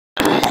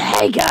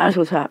Hey guys,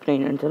 what's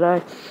happening? And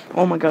today,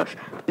 oh my gosh,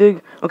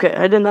 okay,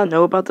 I did not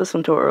know about this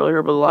until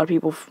earlier, but a lot of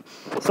people,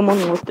 someone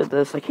looked at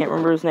this, I can't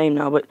remember his name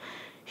now, but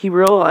he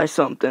realized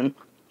something.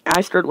 I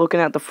started looking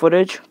at the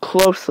footage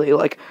closely,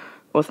 like,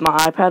 with my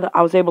iPad,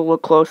 I was able to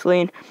look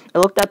closely, and I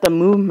looked at the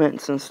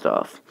movements and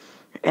stuff,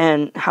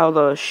 and how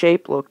the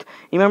shape looked.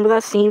 You remember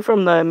that scene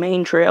from the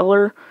main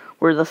trailer,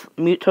 where the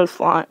Muto's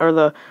flying,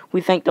 or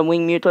we think the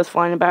winged Muto's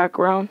flying in the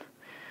background?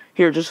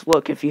 Here, just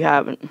look if you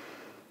haven't.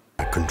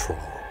 Control.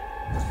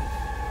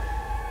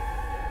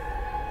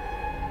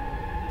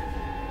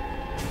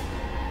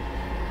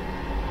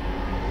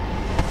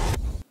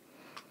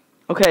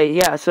 Okay,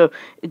 yeah, so,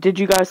 did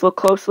you guys look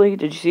closely?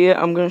 Did you see it?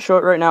 I'm going to show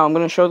it right now. I'm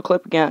going to show the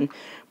clip again.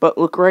 But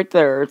look right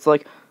there. It's,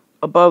 like,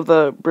 above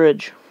the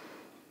bridge.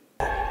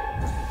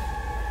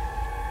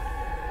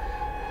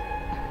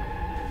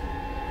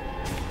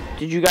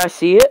 Did you guys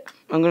see it?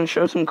 I'm going to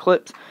show some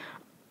clips.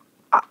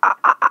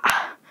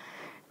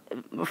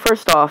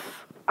 First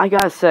off, I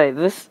gotta say,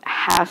 this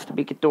has to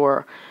be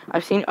Ghidorah.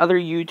 I've seen other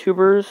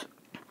YouTubers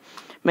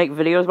make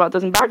videos about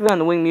this, and back then,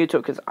 the Winged Muto,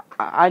 because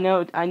I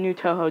knew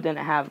Toho didn't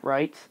have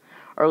rights,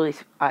 or at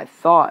least I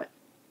thought.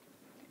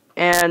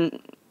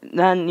 And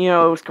then, you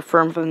know, it was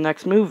confirmed for the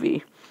next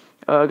movie,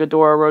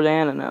 Ghidorah,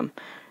 Rodan, and them.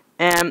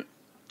 And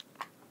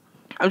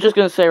I'm just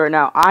gonna say right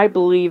now, I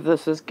believe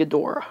this is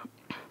Ghidorah.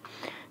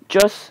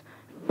 Just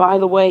by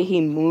the way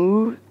he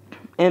moved,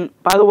 and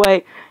by the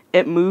way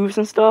it moves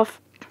and stuff,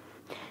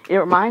 it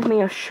reminds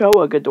me of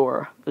Showa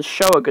Ghidorah, the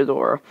Showa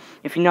Ghidorah.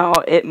 If you know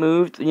how it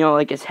moved, you know,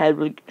 like his head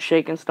would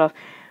shake and stuff.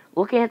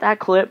 Looking at that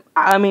clip,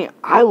 I mean,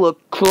 I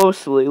looked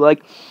closely.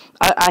 Like,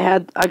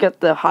 I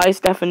got the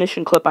highest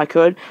definition clip I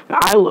could. And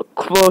I looked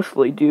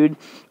closely, dude.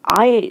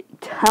 I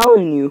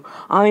telling you,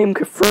 I am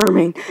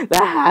confirming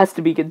that has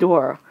to be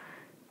Ghidorah.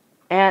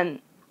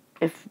 And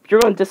if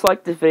you're gonna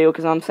dislike this video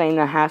because I'm saying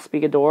that has to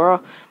be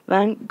Ghidorah,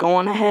 then go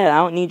on ahead. I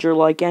don't need your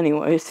like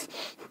anyways.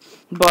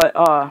 But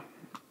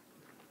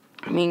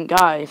I mean,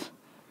 guys,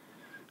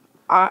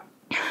 I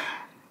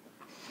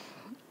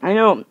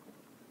know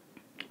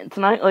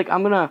tonight, like,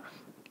 I'm gonna,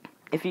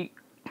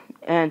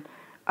 and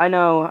I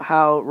know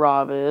how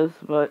Rob is,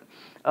 but,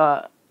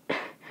 I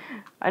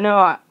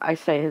know I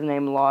say his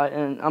name a lot,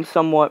 and I'm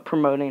somewhat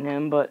promoting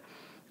him, but,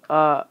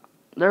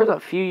 there's a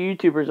few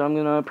YouTubers I'm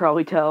gonna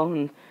probably tell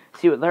and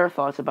see what their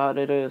thoughts about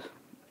it is,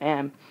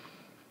 and,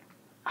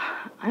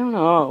 I don't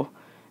know,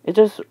 it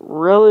just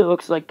really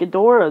looks like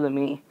Ghidorah to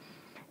me,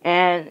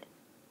 and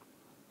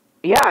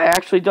yeah, it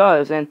actually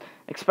does, and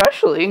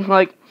especially,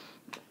 like,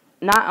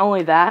 not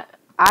only that,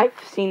 I've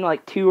seen,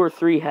 like, 2 or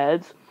 3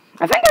 heads.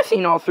 I think I've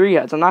seen all 3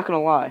 heads, I'm not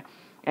gonna lie,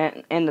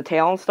 and the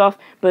tail and stuff,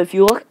 but if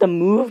you look at the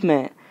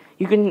movement,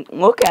 you can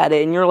look at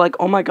it, and you're like,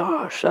 oh my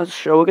gosh, that's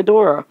Showa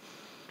Ghidorah.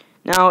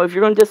 Now, if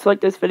you're gonna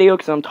dislike this video,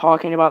 because I'm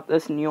talking about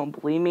this, and you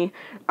don't believe me,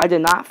 I did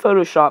not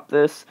Photoshop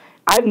this.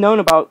 I didn't know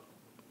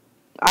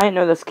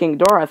this King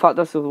Ghidorah, I thought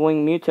this was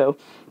Winged Muto,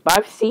 but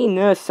I've seen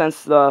this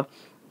since the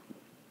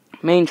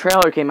main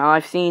trailer came out.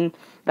 I've seen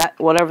that,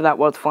 whatever that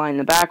was, flying in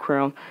the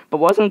background, but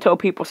it wasn't until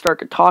people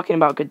started talking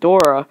about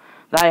Ghidorah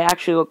that I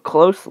actually looked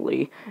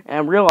closely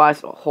and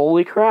realized,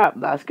 holy crap,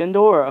 that's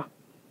Ghidorah.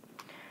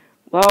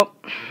 Well,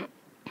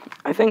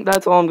 I think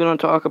that's all I'm going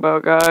to talk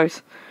about,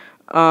 guys.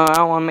 I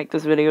don't want to make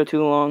this video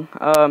too long.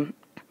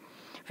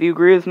 If you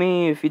agree with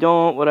me, if you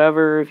don't,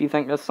 whatever, if you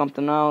think that's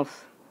something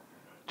else,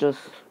 just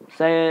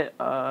say it,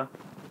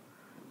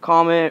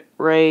 comment,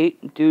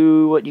 rate,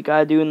 do what you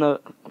gotta do in the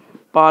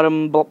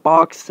bottom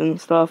box and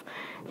stuff.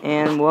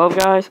 And, well,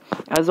 guys,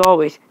 as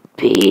always,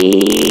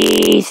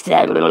 peace.